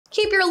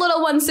Keep your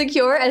little ones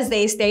secure as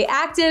they stay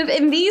active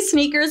in these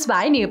sneakers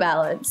by New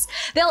Balance.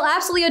 They'll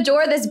absolutely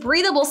adore this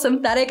breathable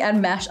synthetic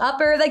and mesh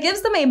upper that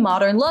gives them a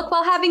modern look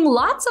while having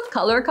lots of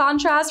color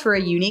contrast for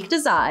a unique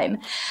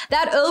design.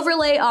 That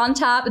overlay on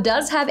top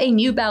does have a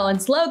New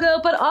Balance logo,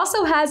 but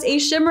also has a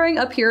shimmering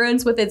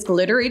appearance with its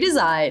glittery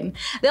design.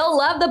 They'll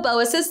love the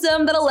BOA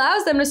system that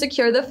allows them to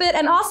secure the fit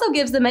and also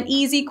gives them an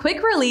easy,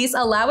 quick release,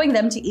 allowing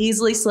them to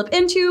easily slip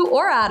into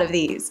or out of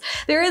these.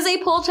 There is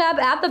a pull tab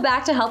at the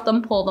back to help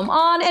them pull them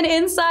on, and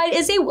inside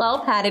is a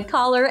well-padded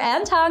collar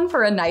and tongue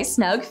for a nice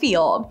snug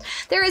feel.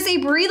 There is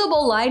a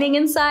breathable lining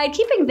inside,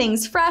 keeping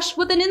things fresh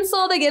with an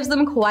insole that gives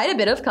them quite a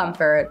bit of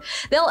comfort.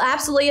 They'll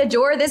absolutely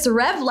adore this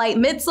REVlite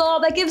midsole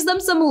that gives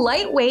them some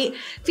lightweight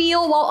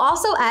feel while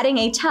also adding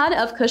a ton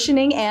of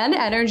cushioning and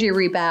energy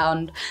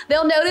rebound.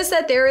 They'll notice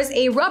that there is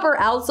a rubber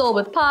outsole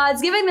with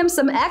pods, giving them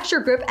some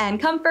extra grip and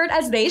comfort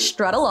as they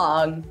strut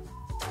along.